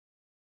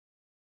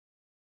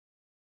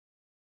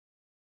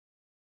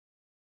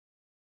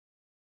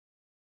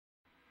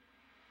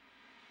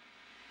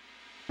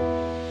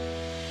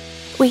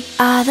We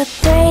are the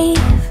brave,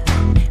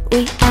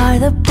 we are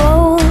the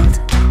bold.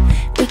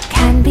 We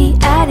can be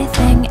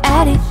anything,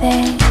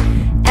 anything,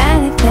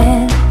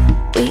 anything.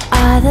 We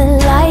are the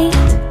light,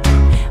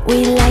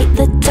 we light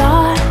the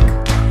dark.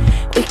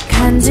 We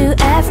can do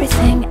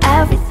everything,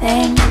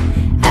 everything,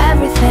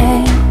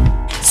 everything.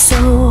 So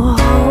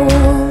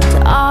hold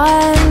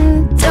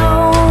on,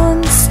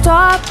 don't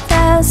stop,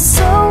 there's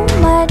so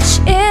much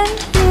in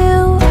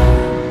you.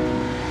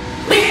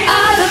 We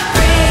are the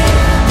brave,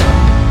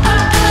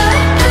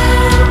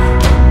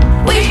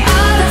 we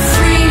are the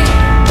free,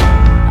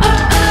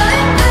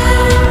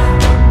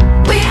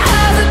 we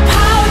have the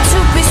power to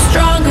be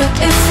stronger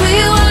if we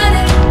want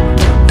it,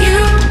 you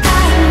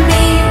and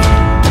me.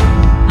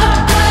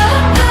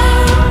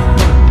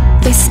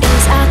 This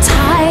is our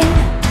time,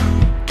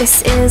 this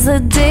is the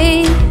day.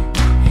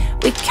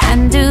 We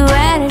can do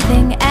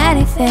anything,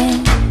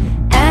 anything,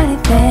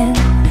 anything.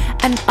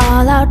 And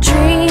all our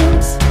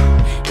dreams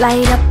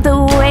light up the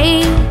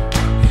way.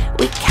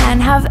 We can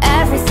have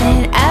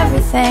everything,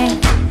 everything,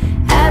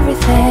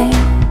 everything.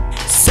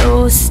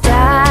 So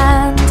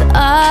stand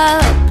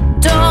up,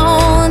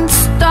 don't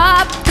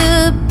stop,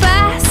 the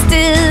best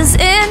is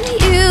in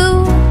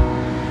you.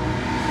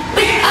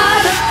 We are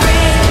the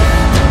brave,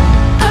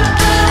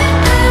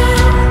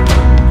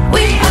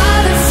 we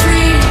are the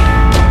free,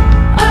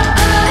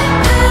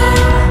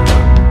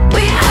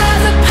 we have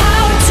the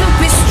power to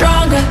be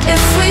stronger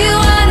if we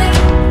want it,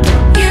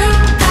 you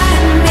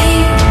and me.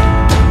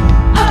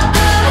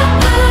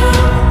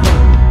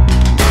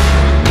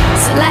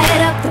 So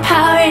light up the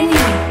power in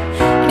you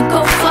and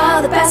go for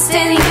the best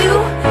in you,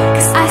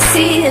 'cause I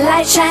see the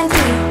light shine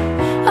through.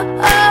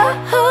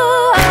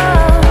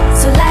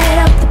 So light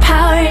up the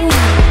power in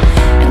you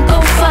and go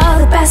for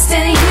the best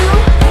in you,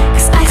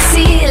 'cause I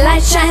see the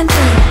light shine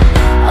through.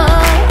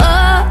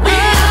 We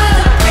are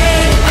the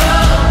brave,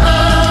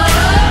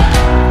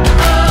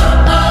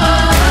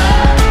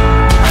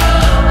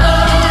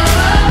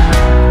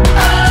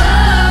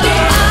 we are the brave, we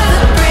are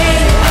the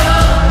brave.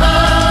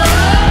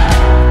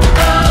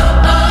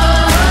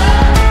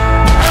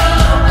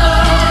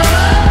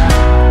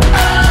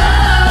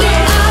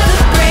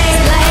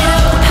 Light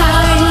up the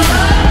power in you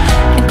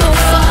and go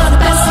for the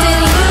best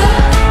in you,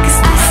 'cause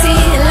I see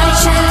the light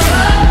shine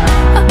through.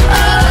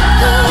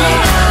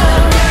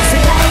 So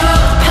light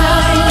up the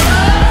power in you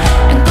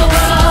and go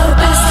for the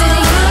best in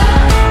you,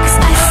 'cause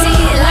I see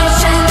the light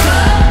shine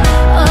through.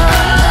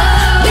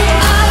 We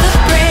are the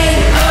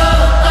brave,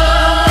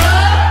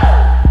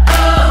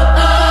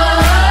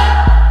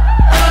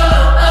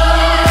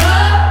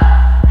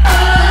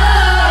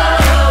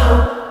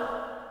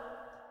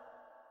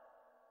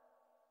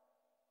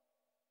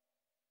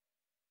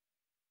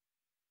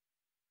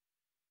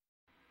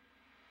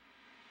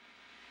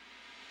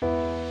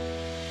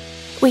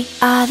 we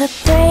are the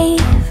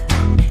brave,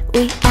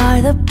 we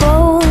are the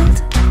bold.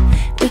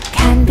 We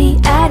can be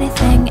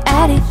anything,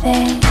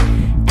 anything,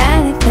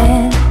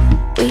 anything.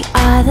 We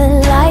are the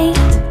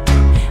light,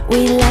 we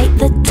light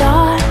the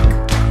dark.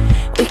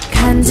 We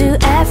can do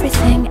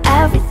everything,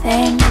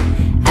 everything,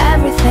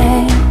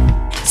 everything.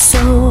 So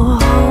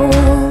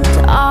hold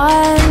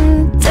on,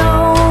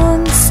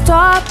 don't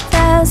stop,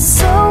 there's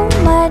so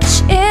much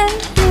in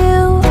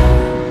you.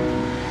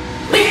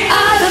 We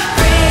are the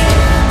brave,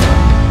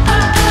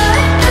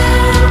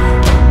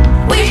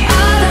 we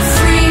are the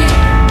free,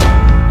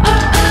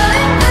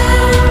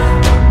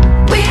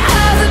 we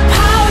have the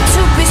power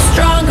to be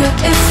stronger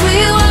if we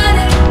want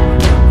it,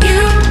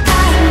 you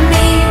and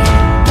me.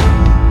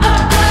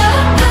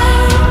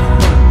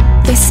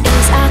 This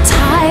is our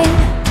time,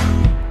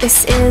 this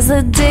is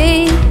the day.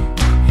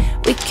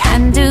 We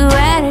can do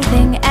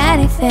anything,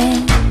 anything,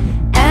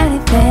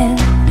 anything.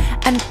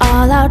 And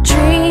all our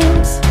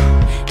dreams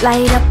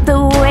light up the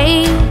way.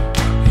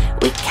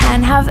 We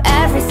can have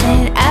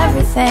everything,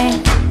 everything,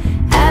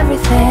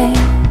 everything.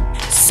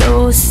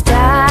 So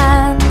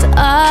stand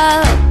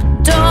up,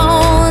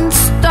 don't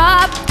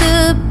stop,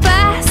 the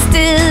best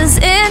is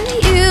in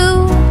you.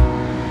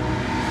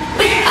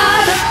 We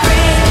are the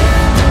brave,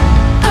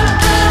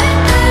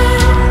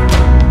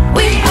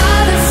 we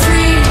are the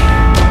free,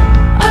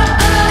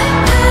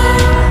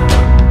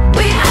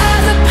 we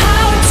have the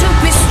power to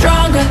be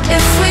stronger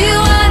if we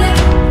want it,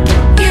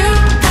 you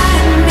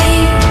and me.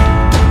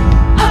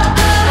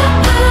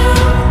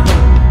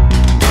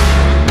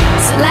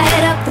 So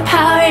light up the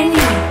power in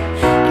you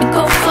and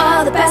go for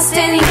the best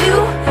in you,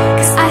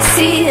 'cause I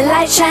see the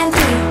light shine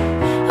through.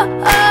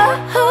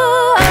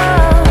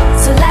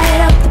 So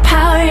light up the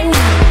power in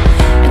you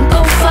and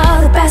go for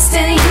the best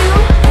in you,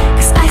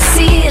 'cause I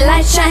see the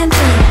light shine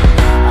through.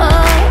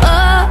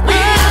 We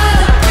are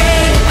the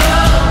brave,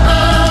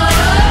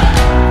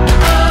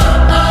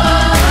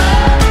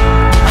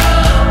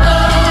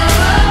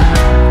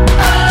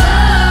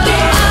 we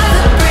are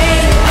the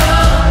brave,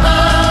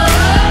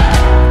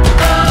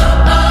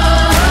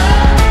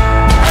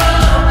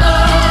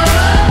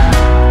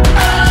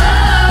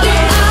 we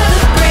are the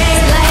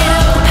brave. Light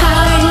up the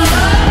power in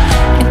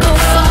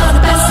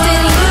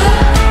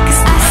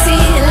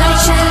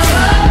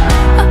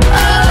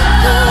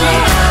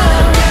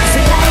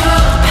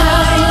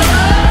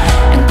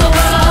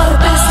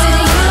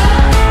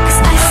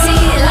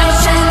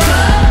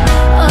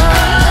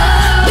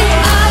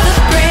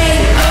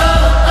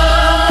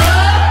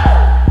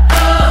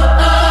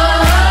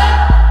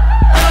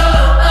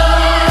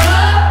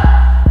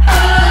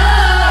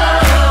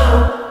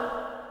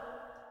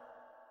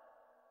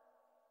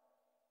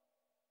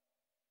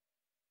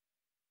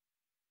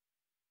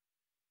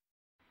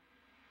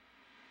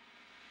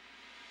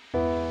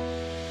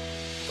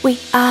We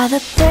are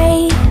the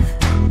brave,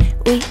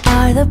 we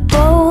are the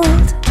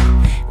bold.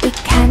 We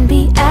can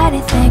be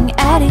anything,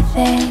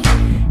 anything,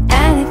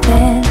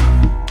 anything.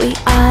 We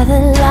are the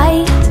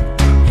light,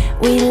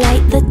 we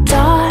light the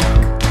dark.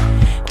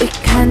 We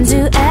can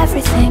do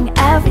everything,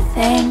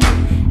 everything,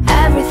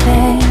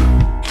 everything.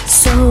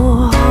 So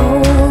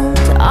hold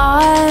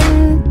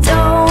on,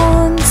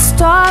 don't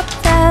stop,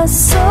 there's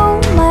so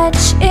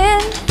much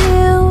in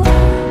you.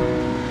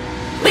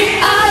 We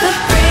are the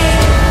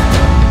brave,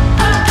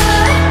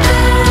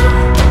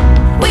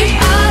 we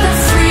are the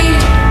free,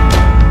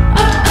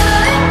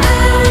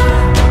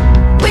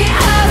 we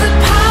have the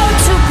power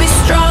to be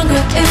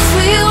stronger if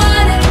we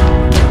want it,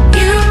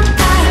 you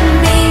and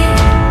me.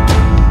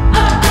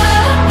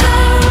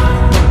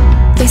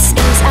 This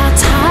is our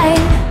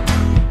time,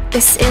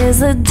 this is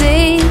the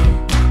day.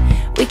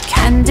 We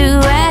can do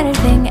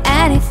anything,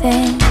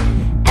 anything,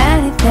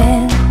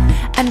 anything.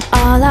 And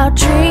all our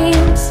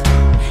dreams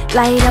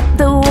light up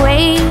the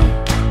way.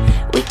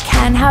 We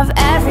can have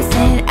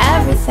everything,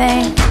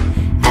 everything,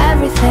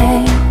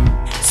 everything.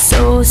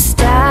 So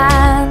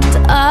stand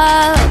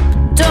up,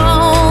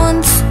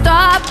 don't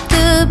stop,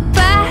 the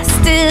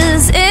best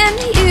is in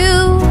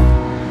you.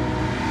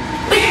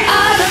 We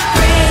are the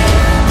brave,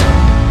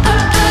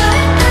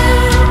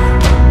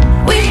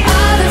 we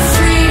are the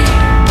free,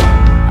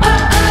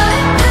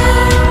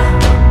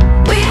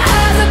 we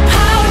have the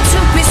power to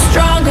be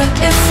stronger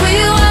if we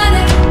want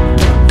it,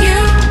 you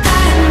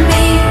and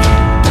me.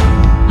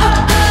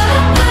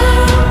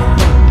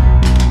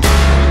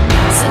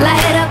 So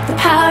light up the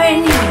power in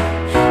you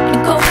and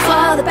go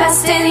for the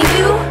best in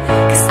you,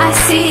 'cause I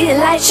see the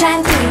light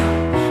shine through.